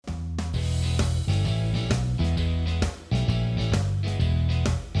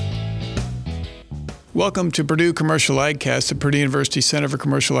Welcome to Purdue Commercial AgCast, the Purdue University Center for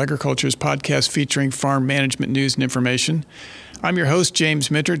Commercial Agriculture's podcast featuring farm management news and information. I'm your host,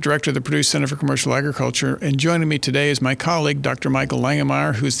 James Minter, Director of the Purdue Center for Commercial Agriculture, and joining me today is my colleague, Dr. Michael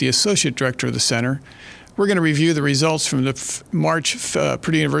Langemeyer, who's the Associate Director of the Center. We're going to review the results from the March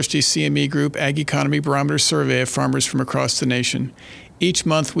Purdue University CME Group Ag Economy Barometer survey of farmers from across the nation. Each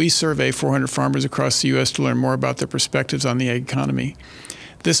month, we survey 400 farmers across the U.S. to learn more about their perspectives on the ag economy.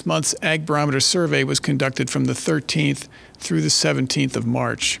 This month's Ag Barometer survey was conducted from the 13th through the 17th of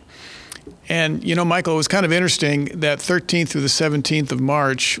March. And, you know, Michael, it was kind of interesting that 13th through the 17th of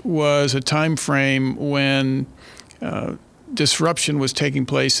March was a time frame when disruption was taking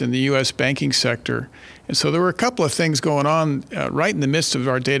place in the U.S. banking sector. And so there were a couple of things going on right in the midst of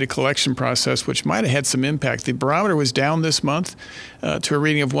our data collection process, which might have had some impact. The barometer was down this month to a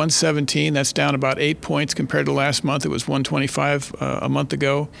reading of 117. That's down about 8 points compared to last month. It was 125 a month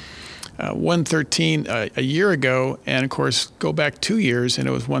ago, 113 a year ago, and of course, go back 2 years and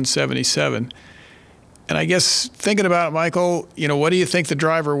it was 177. And I guess thinking about it, Michael, you know, what do you think the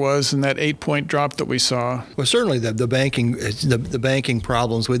driver was in that 8-point drop that we saw? Well, certainly the banking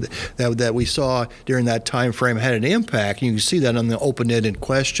problems that we saw during that time frame had an impact. You can see that on the open-ended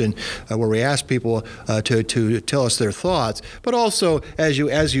question where we asked people to tell us their thoughts. But also, as you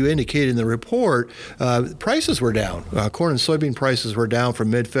indicated in the report, prices were down. Corn and soybean prices were down from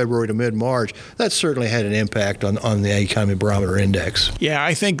mid-February to mid-March. That certainly had an impact on the Ag Economy Barometer Index. Yeah,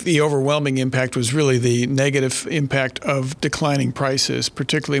 I think the overwhelming impact was really the negative impact of declining prices,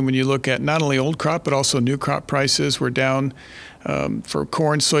 particularly when you look at not only old crop but also new crop prices were down for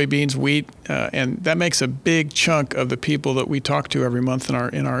corn, soybeans, wheat, and that makes a big chunk of the people that we talk to every month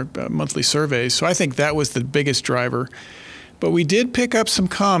in our monthly surveys. So I think that was the biggest driver. But we did pick up some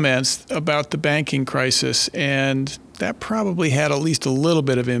comments about the banking crisis, and that probably had at least a little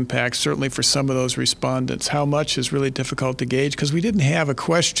bit of impact, certainly for some of those respondents. How much is really difficult to gauge because we didn't have a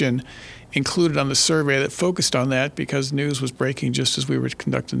question included on the survey that focused on that because news was breaking just as we were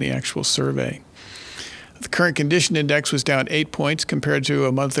conducting the actual survey. The current condition index was down 8 points compared to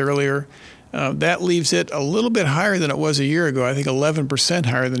a month earlier. That leaves it a little bit higher than it was a year ago, I think 11%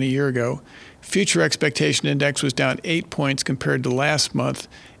 higher than a year ago. Future expectation index was down 8 points compared to last month,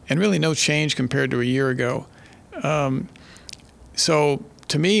 and really no change compared to a year ago. So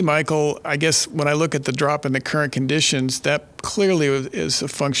to me, Michael, I guess when I look at the drop in the current conditions, that clearly is a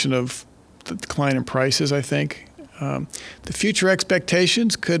function of the decline in prices, I think. The future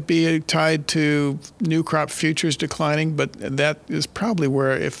expectations could be tied to new crop futures declining, but that is probably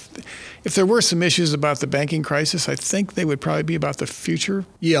where if there were some issues about the banking crisis, I think they would probably be about the future.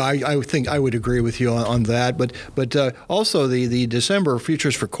 Yeah, I think I would agree with you on that. But also the December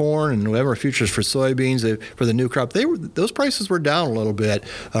futures for corn and November futures for soybeans for the new crop, those prices were down a little bit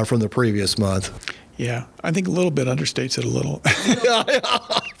from the previous month. Yeah, I think a little bit understates it a little. Yeah,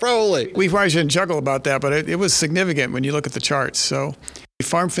 probably. We probably shouldn't chuckle about that, but it was significant when you look at the charts. So the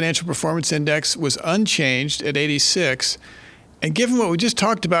Farm Financial Performance Index was unchanged at 86. And given what we just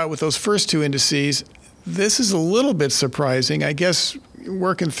talked about with those first two indices, this is a little bit surprising. I guess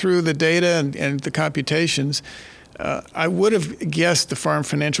working through the data and the computations, I would have guessed the farm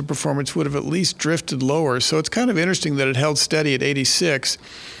financial performance would have at least drifted lower. So it's kind of interesting that it held steady at 86.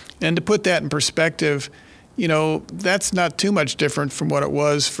 And to put that in perspective, you know, that's not too much different from what it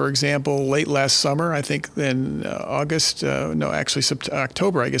was, for example, late last summer. I think in October,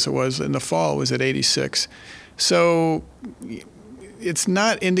 I guess it was, in the fall, it was at 86. So it's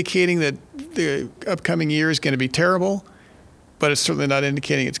not indicating that the upcoming year is going to be terrible, but it's certainly not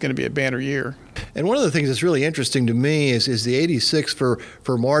indicating it's going to be a banner year. And one of the things that's really interesting to me is the 86 for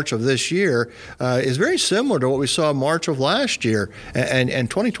March of this year is very similar to what we saw in March of last year. And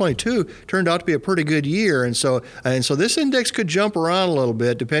 2022 turned out to be a pretty good year. And so this index could jump around a little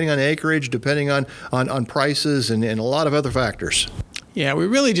bit depending on acreage, depending on prices and a lot of other factors. Yeah, we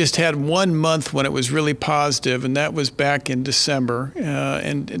really just had 1 month when it was really positive, and that was back in December.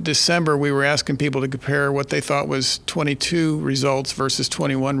 And in December, we were asking people to compare what they thought was 22 results versus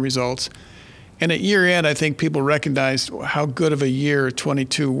 21 results. And at year end, I think people recognized how good of a year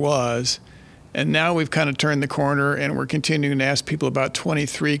 22 was. And now we've kind of turned the corner, and we're continuing to ask people about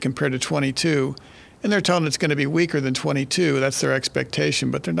 23 compared to 22. And they're telling it's going to be weaker than 22. That's their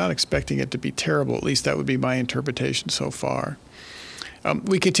expectation, but they're not expecting it to be terrible. At least that would be my interpretation so far.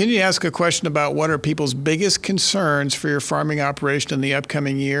 We continue to ask a question about what are people's biggest concerns for your farming operation in the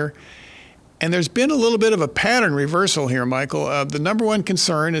upcoming year. And there's been a little bit of a pattern reversal here, Michael. The number one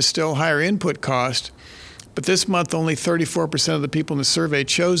concern is still higher input cost, but this month only 34% of the people in the survey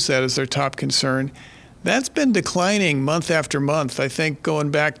chose that as their top concern. That's been declining month after month. I think going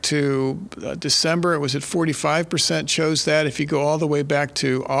back to December, it was at 45% chose that. If you go all the way back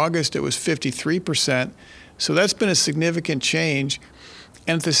to August, it was 53%. So that's been a significant change.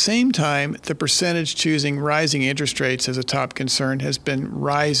 And at the same time, the percentage choosing rising interest rates as a top concern has been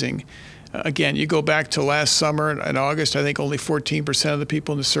rising. Again, you go back to last summer in August, I think only 14% of the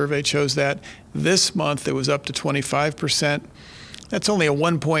people in the survey chose that. This month, it was up to 25%. That's only a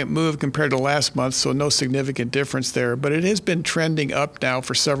 1-point move compared to last month, so no significant difference there. But it has been trending up now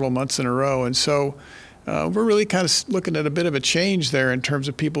for several months in a row. And so we're really kind of looking at a bit of a change there in terms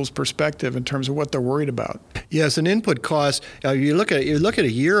of people's perspective, in terms of what they're worried about. Yes, and input costs. You look at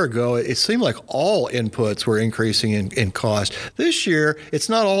a year ago, it seemed like all inputs were increasing in cost. This year, it's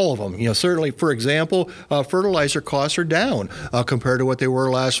not all of them. Certainly, for example, fertilizer costs are down compared to what they were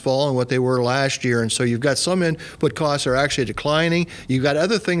last fall and what they were last year. And so you've got some input costs are actually declining. You've got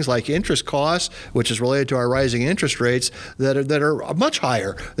other things like interest costs, which is related to our rising interest rates, that are much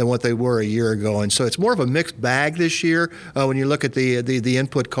higher than what they were a year ago. And so it's more of a mixed bag this year when you look at the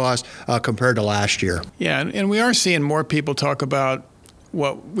input cost compared to last year. Yeah, and we are seeing more people talk about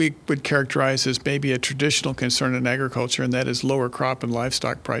what we would characterize as maybe a traditional concern in agriculture, and that is lower crop and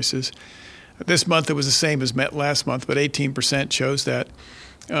livestock prices. This month it was the same as last month, but 18% chose that.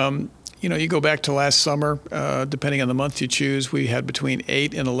 You go back to last summer, depending on the month you choose, we had between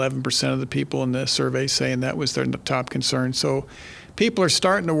 8 and 11% of the people in the survey saying that was their top concern. So people are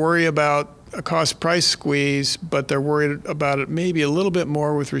starting to worry about a cost price squeeze, but they're worried about it maybe a little bit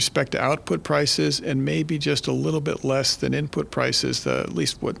more with respect to output prices and maybe just a little bit less than input prices, at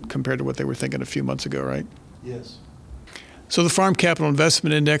least compared to what they were thinking a few months ago, right? Yes. So the Farm Capital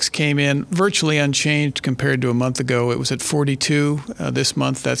Investment Index came in virtually unchanged compared to a month ago. It was at 42 this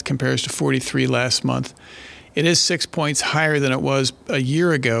month. That compares to 43 last month. It is 6 points higher than it was a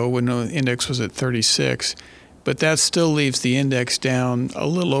year ago when the index was at 36. But that still leaves the index down a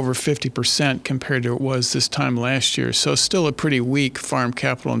little over 50% compared to what it was this time last year. So still a pretty weak Farm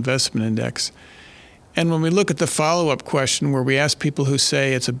Capital Investment Index. And when we look at the follow-up question where we ask people who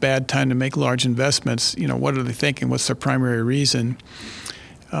say it's a bad time to make large investments, what are they thinking? What's their primary reason?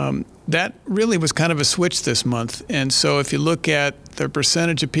 That really was kind of a switch this month. And so if you look at the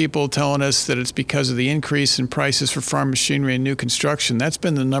percentage of people telling us that it's because of the increase in prices for farm machinery and new construction, that's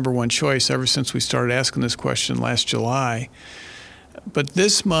been the number one choice ever since we started asking this question last July. But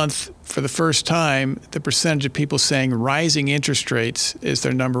this month, for the first time, the percentage of people saying rising interest rates is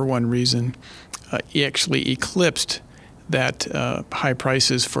their number one reason actually eclipsed that high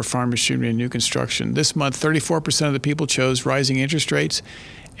prices for farm machinery and new construction. This month, 34% of the people chose rising interest rates,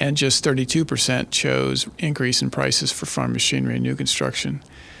 and just 32% chose increase in prices for farm machinery and new construction.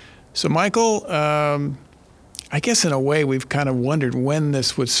 So, Michael, I guess in a way we've kind of wondered when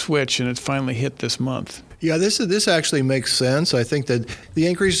this would switch, and it finally hit this month. Yeah, this actually makes sense. I think that the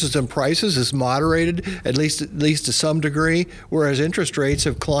increases in prices is moderated, at least to some degree, whereas interest rates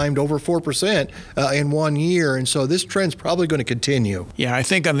have climbed over 4% in 1 year. And so this trend's probably going to continue. Yeah, I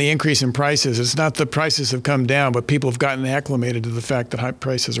think on the increase in prices, it's not the prices have come down, but people have gotten acclimated to the fact that high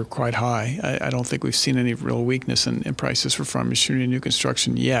prices are quite high. I don't think we've seen any real weakness in prices for farm machinery and new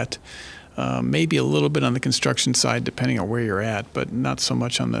construction yet. Maybe a little bit on the construction side, depending on where you're at, but not so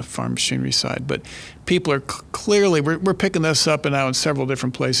much on the farm machinery side. But people are clearly, we're picking this up and now in several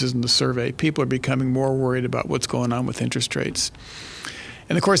different places in the survey. People are becoming more worried about what's going on with interest rates.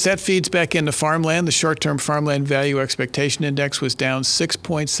 And of course, that feeds back into farmland. The short-term farmland value expectation index was down 6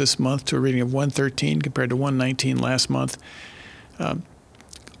 points this month to a reading of 113 compared to 119 last month.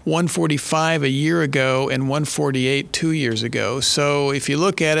 145 a year ago and 148 2 years ago. So if you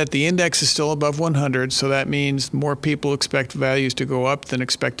look at it, the index is still above 100, so that means more people expect values to go up than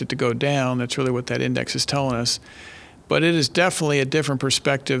expect it to go down. That's really what that index is telling us. But it is definitely a different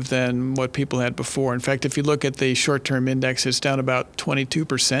perspective than what people had before. In fact, if you look at the short-term index, it's down about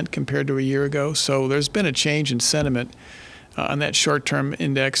 22% compared to a year ago. So there's been a change in sentiment on that short-term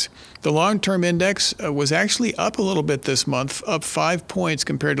index. The long-term index was actually up a little bit this month, up 5 points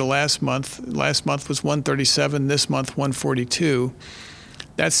compared to last month. Last month was 137, this month 142.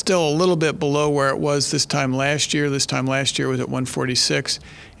 That's still a little bit below where it was this time last year. This time last year was at 146,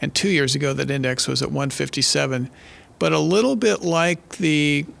 and 2 years ago that index was at 157. But a little bit like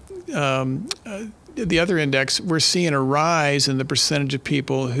the other index, we're seeing a rise in the percentage of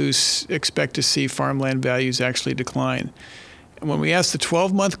people who expect to see farmland values actually decline. And when we ask the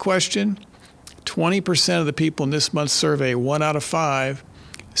 12-month question, 20% of the people in this month's survey, 1 out of 5,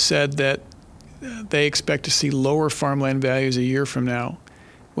 said that they expect to see lower farmland values a year from now.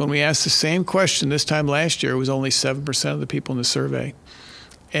 When we asked the same question this time last year, it was only 7% of the people in the survey.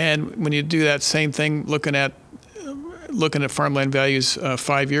 And when you do that same thing, looking at farmland values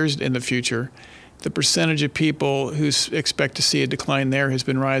 5 years in the future, the percentage of people who expect to see a decline there has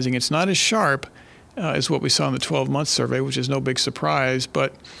been rising. It's not as sharp as what we saw in the 12-month survey, which is no big surprise,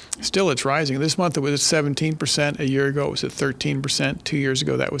 but still it's rising. This month it was at 17%. A year ago it was at 13%. 2 years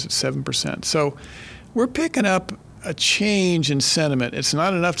ago that was at 7%. So we're picking up a change in sentiment. It's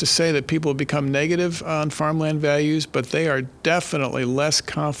not enough to say that people have become negative on farmland values, but they are definitely less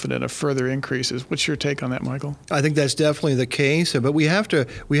confident of further increases. What's your take on that, Michael? I think that's definitely the case, but we have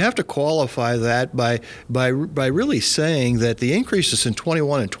to qualify that by really saying that the increases in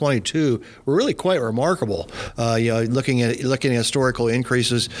 21 and 22 were really quite remarkable. Looking at historical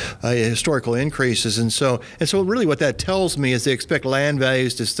increases, and so really what that tells me is they expect land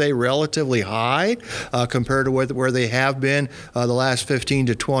values to stay relatively high compared to where they have been the last 15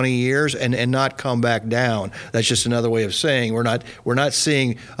 to 20 years, and not come back down. That's just another way of saying we're not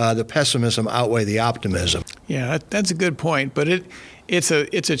seeing the pessimism outweigh the optimism. Yeah, that's a good point. But it's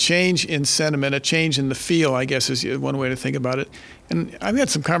a change in sentiment, a change in the feel, I guess, is one way to think about it. And I've had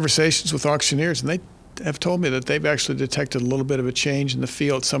some conversations with auctioneers, and they have told me that they've actually detected a little bit of a change in the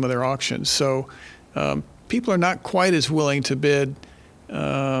feel at some of their auctions. So people are not quite as willing to bid.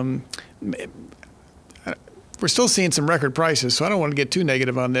 We're still seeing some record prices, so I don't want to get too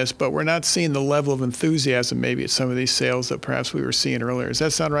negative on this, but we're not seeing the level of enthusiasm maybe at some of these sales that perhaps we were seeing earlier. Does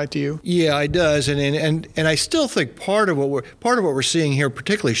that sound right to you? Yeah, it does, and I still think part of what we're seeing here,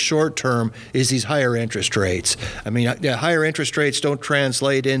 particularly short term, is these higher interest rates. I mean, higher interest rates don't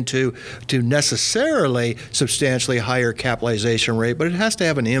translate into necessarily substantially higher capitalization rate, but it has to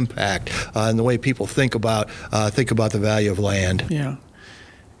have an impact on the way people think about the value of land. Yeah.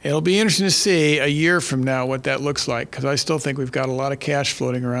 It'll be interesting to see a year from now what that looks like, because I still think we've got a lot of cash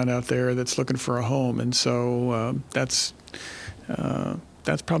floating around out there that's looking for a home, and so that's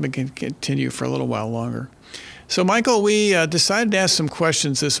probably going to continue for a little while longer. So, Michael, we decided to ask some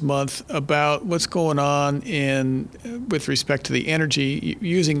questions this month about what's going on with respect to the energy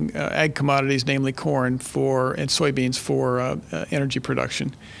using ag commodities, namely corn and soybeans for energy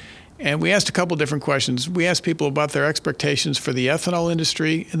production. And we asked a couple different questions. We asked people about their expectations for the ethanol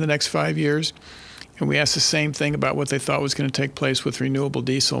industry in the next 5 years. And we asked the same thing about what they thought was going to take place with renewable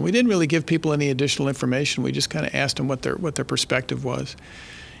diesel. And we didn't really give people any additional information. We just kind of asked them what their perspective was.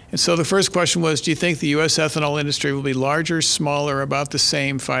 And so the first question was, do you think the U.S. ethanol industry will be larger, smaller, about the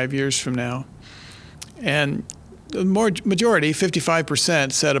same 5 years from now? And the majority,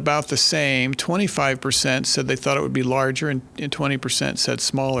 55%, said about the same. 25% said they thought it would be larger, and 20% said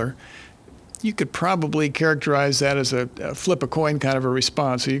smaller. You could probably characterize that as a flip a coin kind of a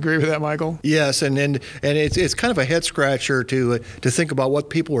response. So you agree with that, Michael? Yes, and it's kind of a head scratcher to think about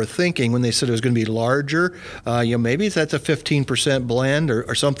what people were thinking when they said it was going to be larger. Maybe that's a 15% blend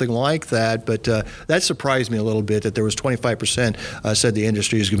or something like that. But that surprised me a little bit that there was 25% said the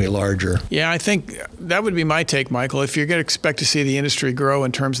industry is going to be larger. Yeah, I think that would be my take, Michael. If you're going to expect to see the industry grow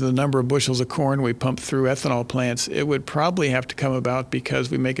in terms of the number of bushels of corn we pump through ethanol plants, it would probably have to come about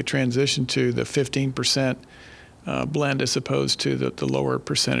because we make a transition to the 15% blend as opposed to the lower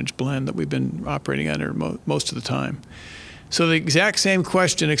percentage blend that we've been operating under most of the time. So the exact same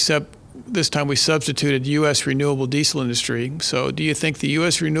question, except this time we substituted U.S. renewable diesel industry. So do you think the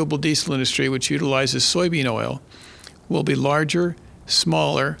U.S. renewable diesel industry, which utilizes soybean oil, will be larger,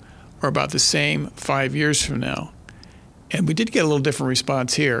 smaller, or about the same 5 years from now? And we did get a little different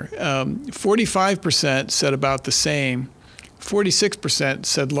response here. 45% said about the same. 46%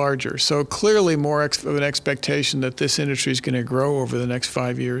 said larger. So clearly more of an expectation that this industry is going to grow over the next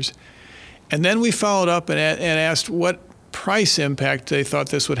 5 years. And then we followed up and asked what price impact they thought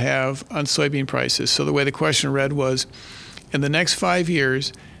this would have on soybean prices. So the way the question read was, in the next 5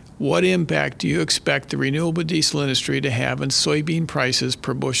 years, what impact do you expect the renewable diesel industry to have on soybean prices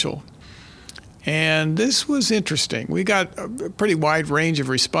per bushel? And this was interesting. We got a pretty wide range of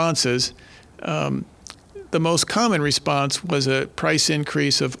responses. The most common response was a price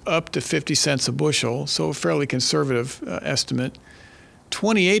increase of up to 50 cents a bushel, so a fairly conservative estimate.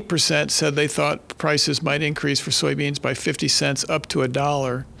 28% said they thought prices might increase for soybeans by 50 cents up to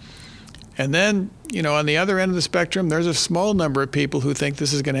 $1. And then, on the other end of the spectrum, there's a small number of people who think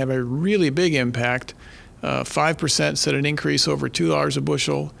this is going to have a really big impact. 5% said an increase over $2 a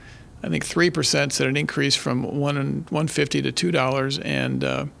bushel. I think 3% said an increase from $1.50 to $2,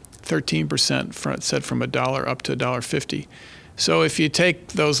 and 13% said from $1 up to $1.50. So if you take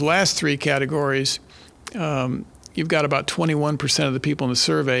those last three categories, you've got about 21% of the people in the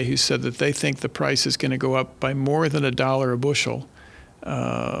survey who said that they think the price is going to go up by more than $1 a bushel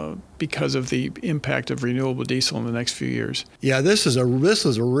because of the impact of renewable diesel in the next few years? Yeah, this is a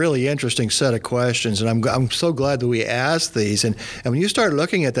really interesting set of questions, and I'm so glad that we asked these. And when you start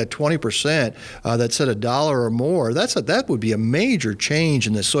looking at that 20% that said $1 or more, that would be a major change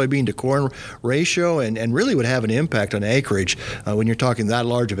in the soybean to corn ratio, and really would have an impact on acreage when you're talking that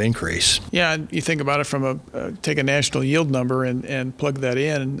large of increase. Yeah, you think about it from take a national yield number and plug that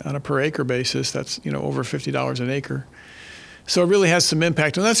in on a per acre basis. That's over $50 an acre. So it really has some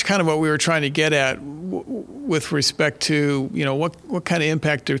impact, and that's kind of what we were trying to get at with respect to, what kind of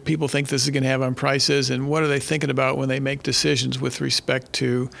impact do people think this is going to have on prices, and what are they thinking about when they make decisions with respect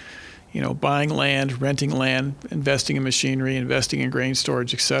to, buying land, renting land, investing in machinery, investing in grain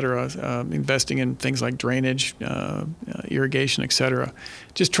storage, et cetera, investing in things like drainage, irrigation, et cetera.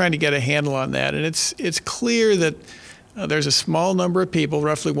 Just trying to get a handle on that, and it's clear that there's a small number of people,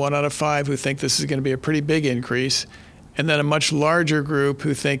 roughly 1 out of 5, who think this is going to be a pretty big increase. And then a much larger group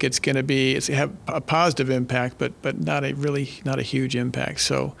who think it's going to have a positive impact, but not a huge impact.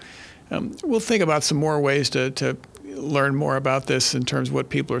 So we'll think about some more ways to learn more about this in terms of what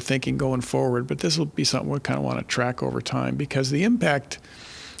people are thinking going forward. But this will be something we kind of want to track over time, because the impact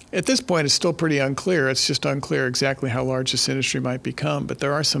at this point is still pretty unclear. It's just unclear exactly how large this industry might become. But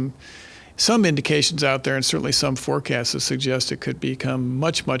there are some indications out there, and certainly some forecasts that suggest it could become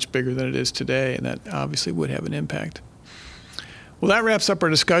much, much bigger than it is today, and that obviously would have an impact. Well, that wraps up our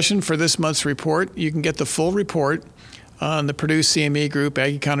discussion for this month's report. You can get the full report on the Purdue CME Group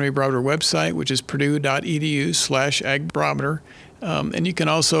Ag Economy Barometer website, which is purdue.edu/agbarometer. And you can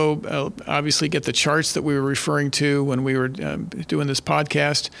also obviously get the charts that we were referring to when we were doing this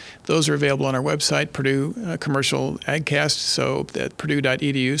podcast. Those are available on our website, Purdue Commercial Agcast. So at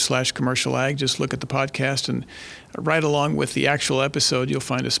purdue.edu/commercialag, just look at the podcast, and right along with the actual episode, you'll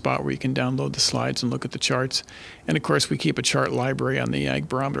find a spot where you can download the slides and look at the charts. And of course, we keep a chart library on the Ag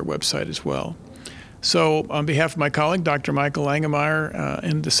Barometer website as well. So on behalf of my colleague, Dr. Michael Langemeyer,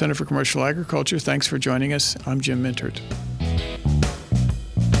 and the Center for Commercial Agriculture, thanks for joining us. I'm Jim Mintert.